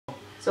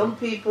Some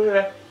people,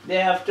 they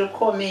have to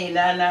come in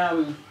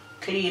and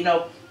clean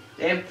up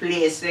them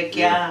place. They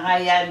can't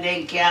hire,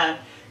 they can't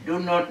do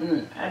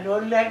nothing. I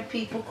don't like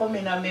people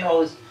coming at my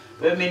house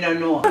when me don't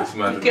know.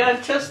 You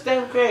can't trust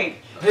them, Craig.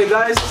 Hey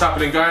guys, what's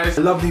happening, guys?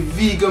 A lovely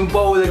vegan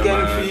bowl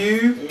again for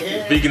you.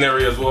 Yeah. Vegan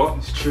area as well.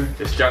 It's true.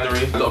 It's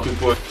January. A lot of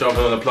people are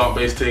jumping on the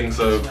plant-based thing,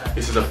 so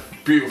this is a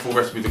beautiful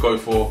recipe to go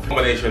for.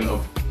 Combination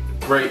of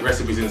great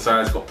recipes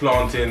inside. It's got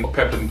plantain, got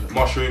peppered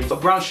mushrooms,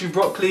 Got brown stew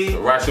broccoli,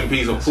 rice and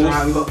peas, of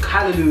course. we've got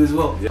callaloo as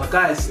well. Yeah. But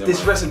guys,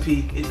 this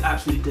recipe is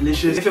absolutely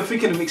delicious. If you're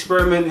thinking of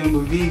experimenting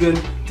with vegan,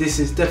 this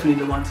is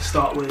definitely the one to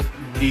start with.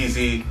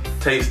 Easy,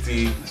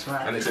 tasty,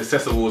 right. and it's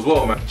accessible as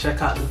well, man.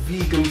 Check out the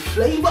vegan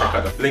flavour. Check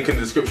out the link in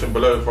the description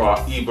below for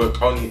our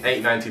ebook, only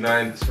 $8.99.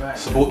 That's right.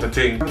 Support the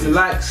thing. To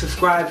like,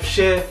 subscribe,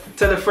 share,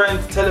 tell a friend,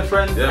 Yeah,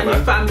 and man.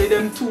 your family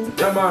them too.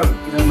 Yeah, man.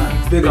 Yeah,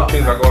 man. Big up.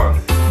 Things are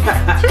going.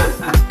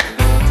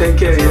 Take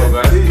care, Let's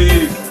go, guys.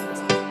 Peace.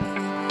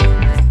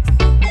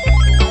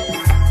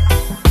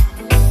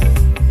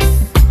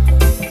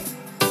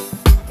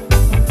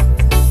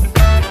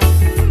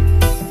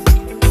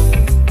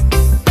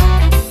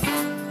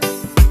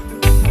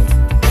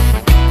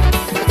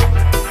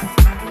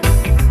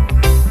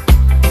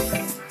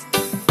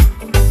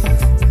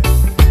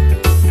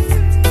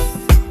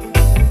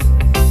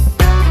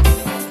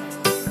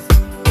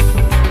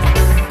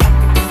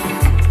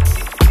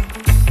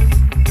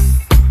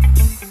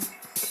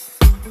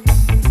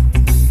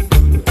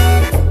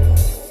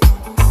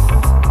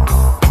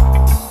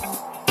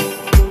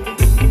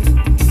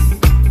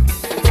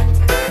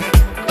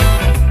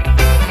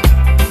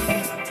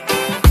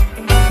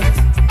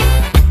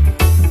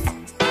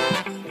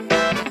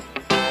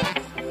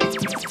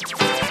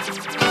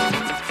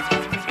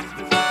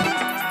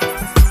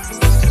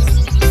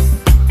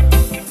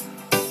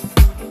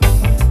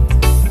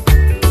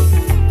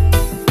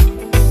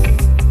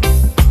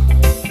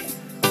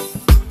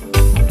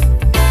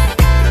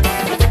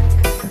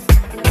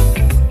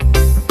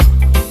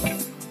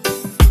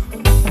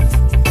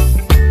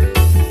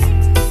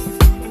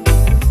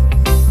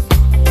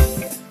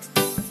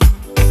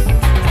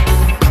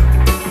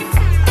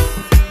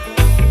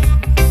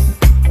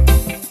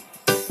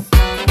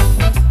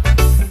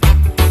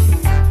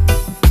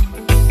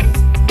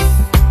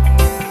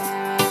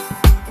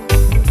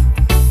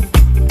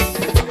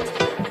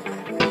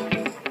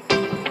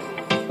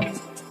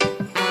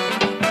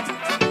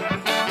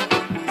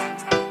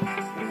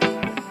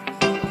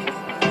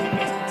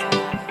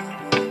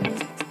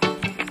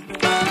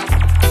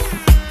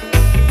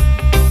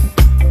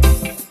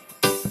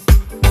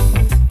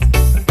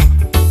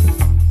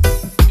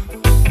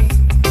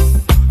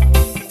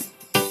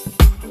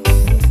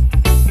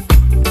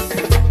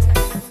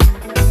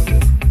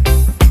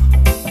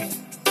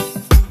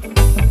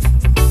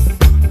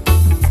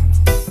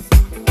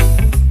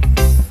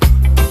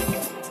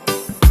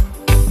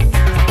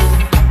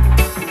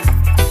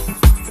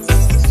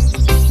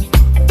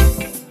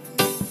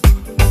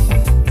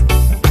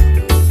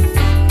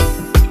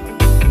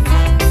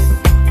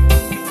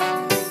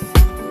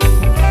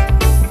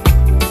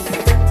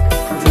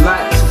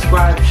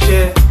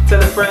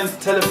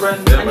 Tell a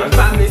friend, yeah, and man. your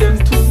family them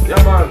too.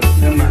 Yeah, man.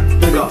 Yeah, man.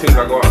 Big up. Things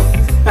are going.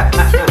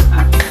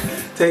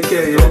 Take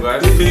care, Let's go,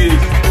 guys.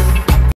 Peace.